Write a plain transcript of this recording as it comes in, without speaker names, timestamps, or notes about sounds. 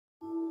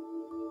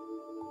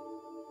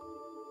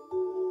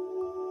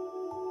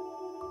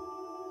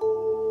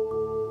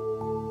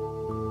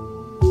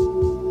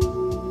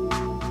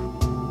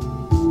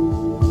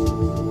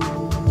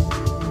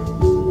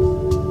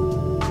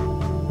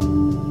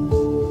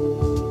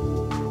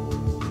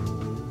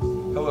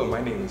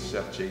is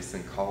Chef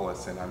Jason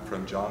Collis, and I'm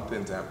from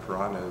Jonathan's at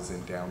Pirano's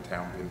in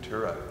downtown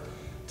Ventura.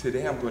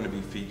 Today I'm going to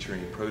be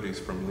featuring produce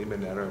from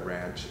Limoneira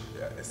Ranch,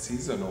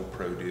 seasonal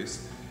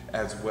produce,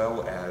 as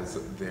well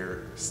as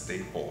their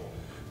staple.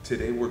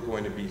 Today we're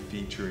going to be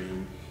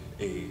featuring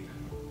a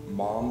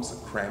mom's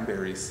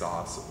cranberry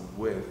sauce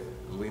with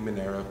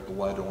Limoneira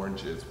blood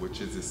oranges,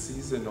 which is a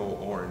seasonal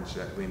orange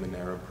that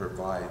Limoneira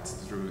provides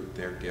through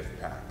their gift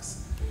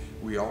packs.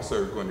 We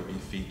also are going to be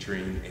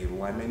featuring a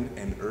lemon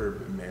and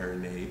herb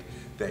marinade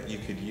that you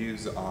could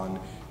use on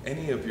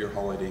any of your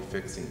holiday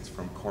fixings,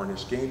 from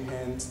Cornish game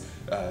hens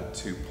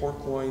to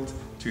pork loins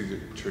to the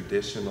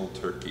traditional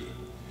turkey.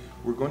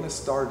 We're going to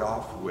start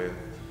off with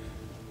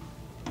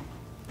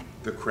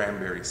the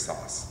cranberry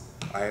sauce.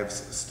 I have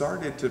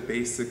started to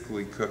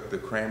basically cook the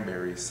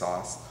cranberry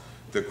sauce,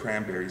 the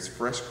cranberries,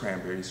 fresh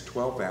cranberries,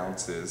 12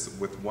 ounces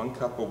with 1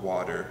 cup of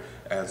water,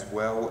 as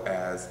well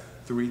as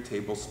 3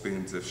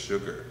 tablespoons of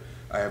sugar.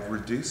 I have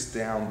reduced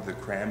down the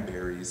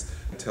cranberries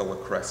until a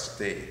crust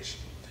stage.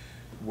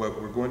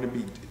 What we're going to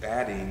be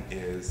adding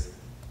is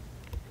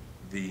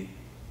the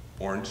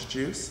orange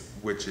juice,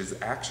 which is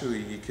actually,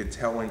 you could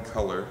tell in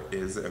color,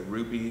 is a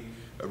ruby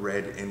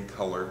red in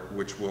color,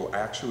 which will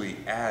actually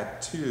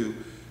add to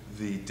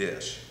the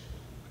dish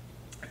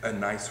a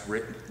nice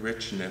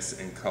richness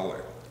in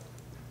color.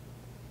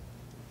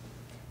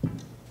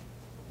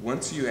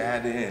 Once you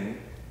add in,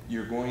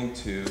 you're going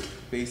to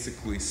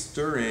basically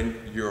stir in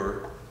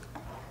your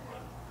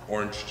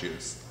orange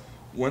juice.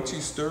 Once you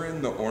stir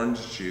in the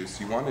orange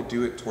juice, you want to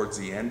do it towards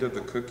the end of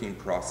the cooking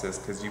process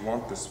because you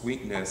want the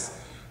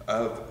sweetness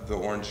of the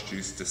orange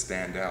juice to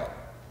stand out.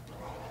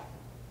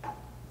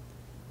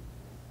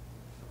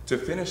 To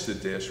finish the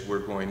dish,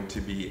 we're going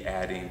to be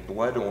adding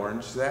blood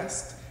orange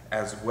zest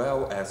as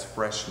well as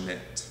fresh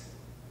mint.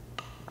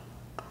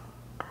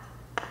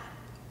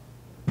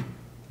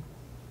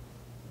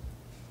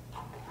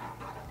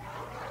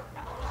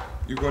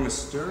 You're going to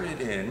stir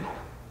it in.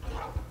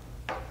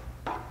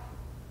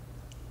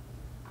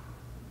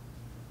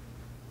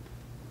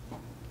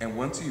 And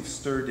once you've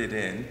stirred it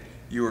in,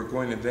 you are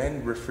going to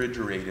then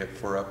refrigerate it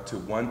for up to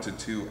 1 to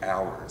 2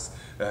 hours,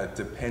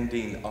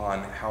 depending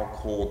on how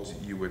cold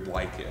you would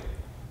like it.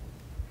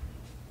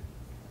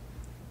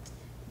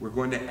 We're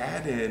going to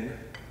add in,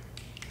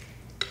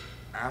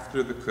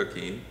 after the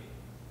cooking,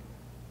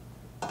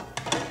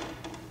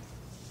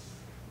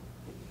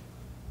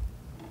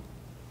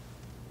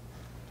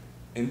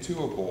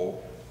 into a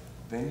bowl.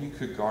 Then you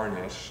could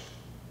garnish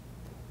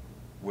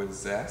with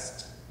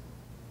zest,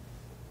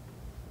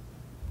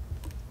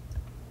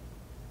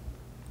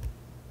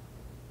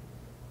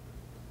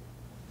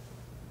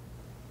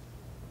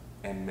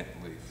 and mint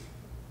leaf.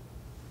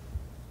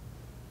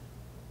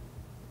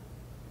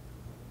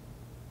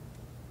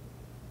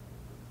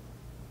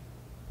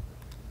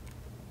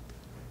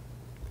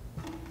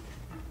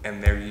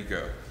 And there you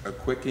go, a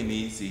quick and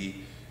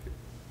easy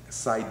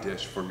side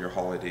dish for your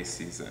holiday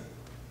season.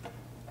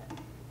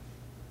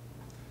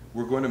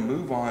 We're going to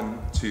move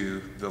on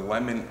to the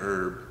lemon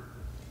herb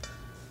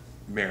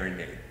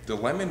marinade. The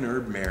lemon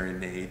herb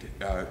marinade,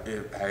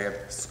 I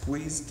have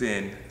squeezed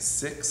in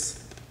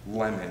 6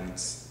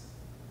 lemons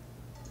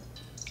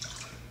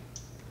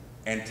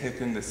and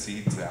taken the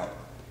seeds out.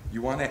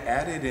 You want to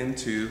add it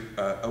into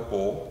a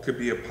bowl. Could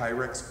be a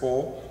Pyrex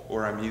bowl,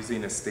 or I'm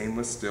using a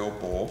stainless steel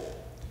bowl.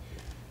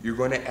 You're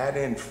going to add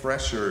in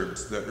fresh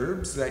herbs, the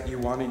herbs that you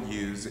want to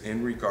use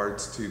in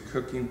regards to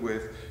cooking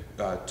with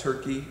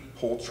turkey,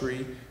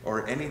 poultry,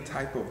 or any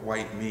type of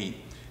white meat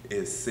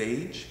is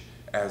sage,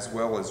 as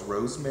well as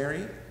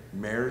rosemary,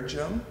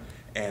 marjoram,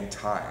 and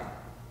thyme.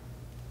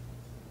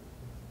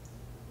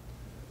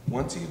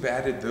 Once you've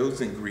added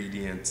those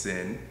ingredients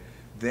in,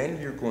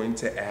 then you're going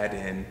to add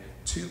in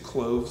 2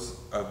 cloves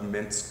of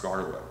minced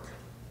garlic,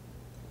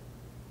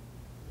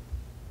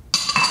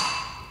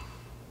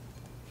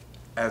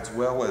 as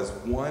well as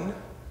 1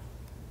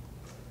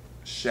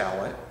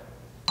 shallot,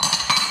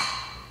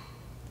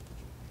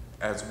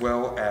 as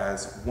well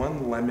as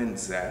 1 lemon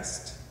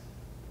zest.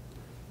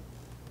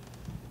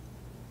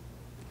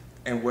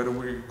 And what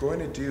we're going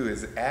to do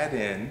is add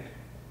in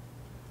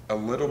a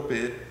little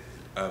bit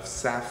of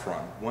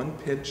saffron, 1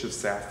 pinch of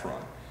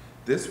saffron.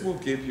 This will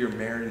give your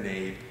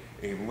marinade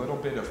a little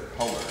bit of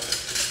color.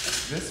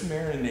 This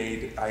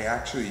marinade I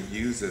actually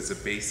use as a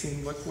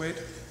basting liquid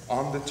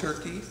on the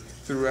turkey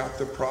throughout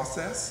the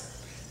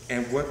process.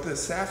 And what the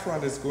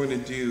saffron is going to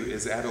do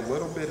is add a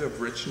little bit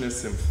of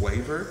richness and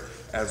flavor,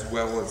 as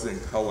well as in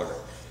color.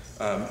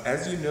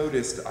 As you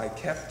noticed, I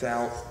kept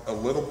out a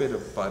little bit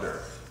of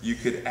butter. You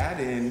could add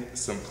in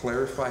some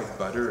clarified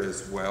butter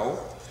as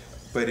well,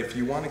 but if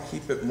you want to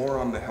keep it more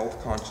on the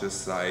health conscious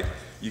side,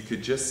 you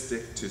could just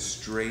stick to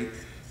straight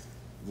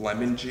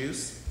lemon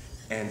juice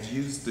and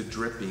use the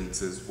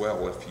drippings as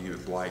well if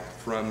you'd like,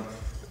 from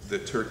the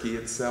turkey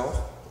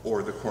itself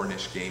or the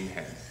Cornish game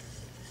hen.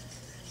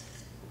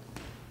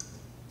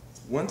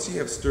 Once you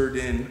have stirred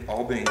in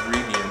all the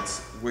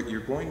ingredients, what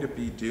you're going to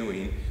be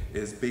doing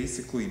is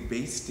basically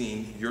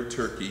basting your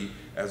turkey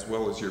as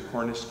well as your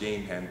Cornish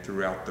game hen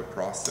throughout the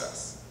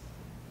process.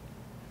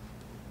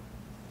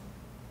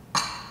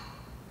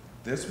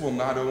 This will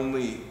not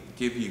only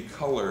give you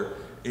color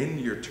in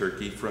your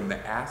turkey from the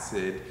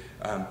acid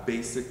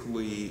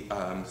basically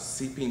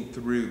seeping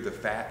through the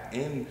fat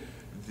in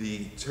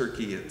the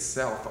turkey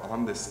itself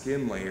on the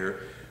skin layer,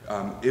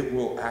 it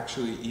will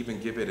actually even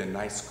give it a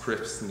nice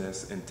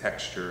crispness and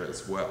texture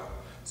as well.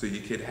 So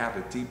you could have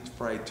a deep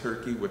fried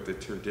turkey with the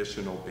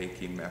traditional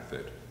baking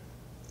method.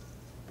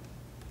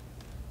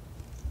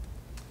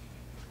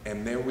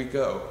 And there we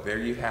go, there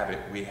you have it.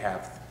 We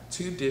have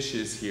 2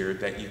 dishes here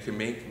that you can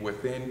make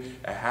within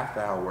a half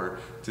hour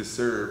to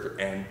serve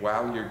and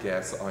wow your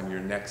guests on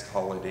your next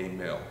holiday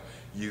meal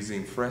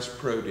using fresh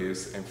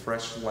produce and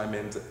fresh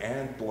lemons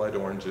and blood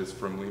oranges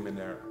from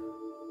Limoneira.